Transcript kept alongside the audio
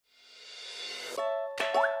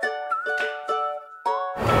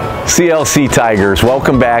CLC Tigers,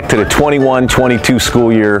 welcome back to the 21-22 school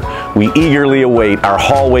year. We eagerly await our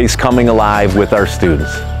hallways coming alive with our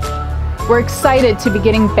students. We're excited to be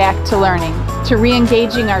getting back to learning, to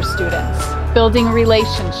re-engaging our students, building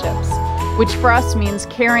relationships, which for us means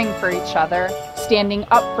caring for each other, standing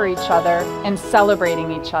up for each other, and celebrating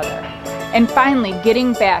each other. And finally,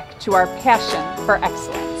 getting back to our passion for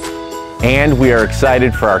excellence. And we are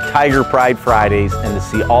excited for our Tiger Pride Fridays and to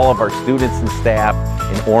see all of our students and staff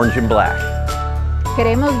in orange and black.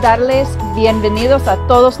 Queremos darles bienvenidos a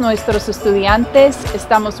todos nuestros estudiantes.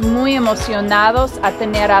 Estamos muy emocionados a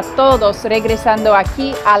tener a todos regresando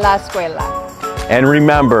aquí a la escuela. And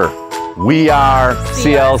remember, we are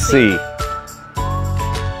CLC.